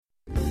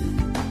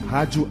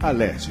Rádio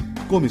Alerj.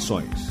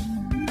 Comissões.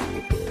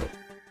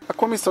 A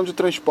Comissão de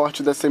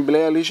Transporte da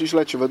Assembleia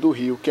Legislativa do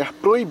Rio quer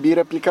proibir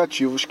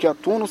aplicativos que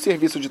atuam no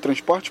serviço de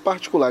transporte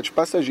particular de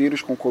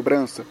passageiros com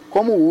cobrança,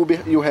 como o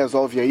Uber e o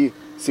Resolve Aí,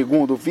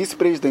 segundo o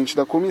vice-presidente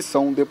da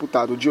comissão,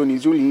 deputado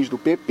Dionísio Lins, do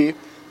PP,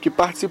 que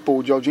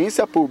participou de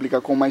audiência pública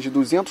com mais de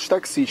 200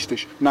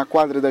 taxistas na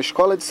quadra da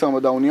Escola de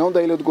Samba da União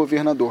da Ilha do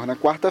Governador na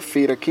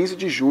quarta-feira, 15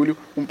 de julho,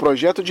 um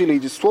projeto de lei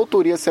de sua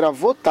autoria será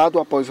votado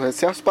após o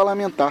recesso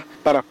parlamentar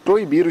para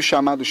proibir os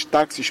chamados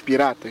táxis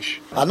piratas.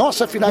 A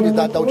nossa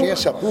finalidade da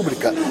audiência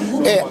pública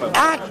é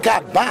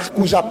acabar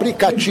com os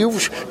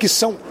aplicativos que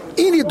são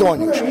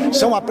inidôneos.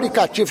 São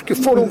aplicativos que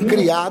foram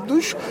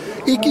criados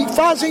e que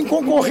fazem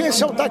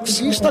concorrência ao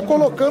taxista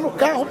colocando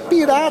carro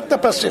pirata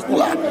para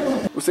circular.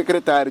 O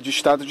secretário de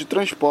Estado de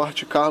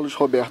Transporte, Carlos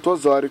Roberto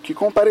Osório, que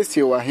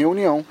compareceu à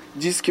reunião,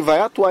 disse que vai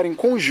atuar em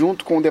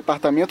conjunto com o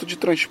Departamento de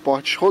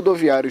Transportes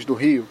Rodoviários do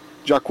Rio.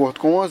 De acordo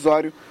com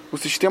Osório, o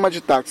sistema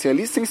de táxi é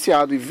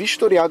licenciado e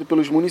vistoriado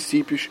pelos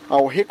municípios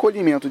ao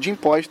recolhimento de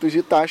impostos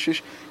e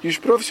taxas e os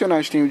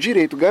profissionais têm o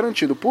direito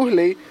garantido por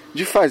lei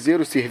de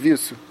fazer o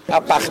serviço. A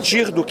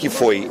partir do que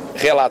foi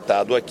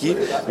relatado aqui,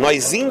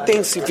 nós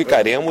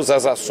intensificaremos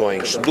as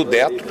ações do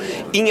DETRO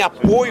em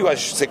apoio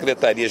às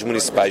secretarias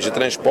municipais de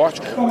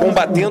transporte,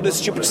 combatendo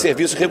esse tipo de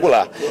serviço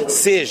irregular,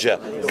 seja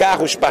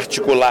carros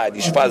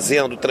particulares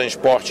fazendo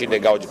transporte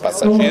ilegal de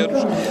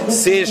passageiros,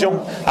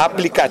 sejam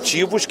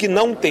aplicativos que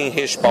não têm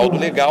respaldo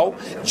legal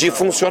de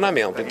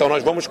funcionamento. Então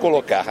nós vamos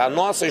colocar a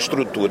nossa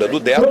estrutura do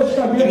DETRO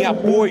em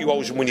apoio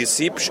aos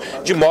municípios,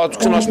 de modo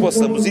que nós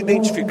possamos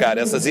identificar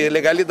essas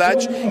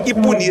ilegalidades e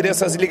punir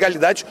essas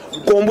ilegalidades,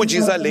 como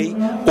diz a lei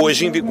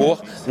hoje em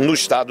vigor no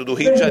estado do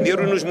Rio de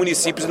Janeiro e nos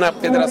municípios e na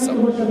federação.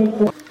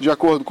 De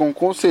acordo com o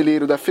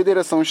conselheiro da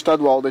Federação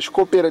Estadual das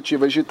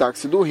Cooperativas de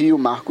Táxi do Rio,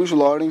 Marcos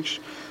Lawrence,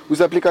 os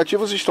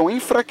aplicativos estão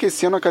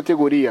enfraquecendo a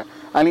categoria,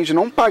 além de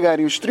não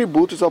pagarem os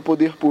tributos ao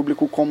poder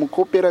público como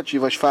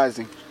cooperativas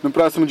fazem. No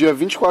próximo dia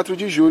 24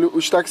 de julho,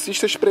 os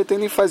taxistas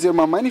pretendem fazer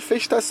uma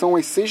manifestação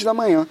às 6 da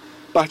manhã,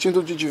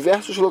 partindo de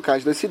diversos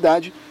locais da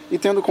cidade e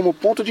tendo como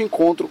ponto de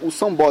encontro o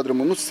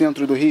Sambódromo, no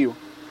centro do Rio.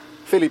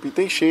 Felipe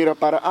Teixeira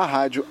para a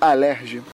Rádio Alerj.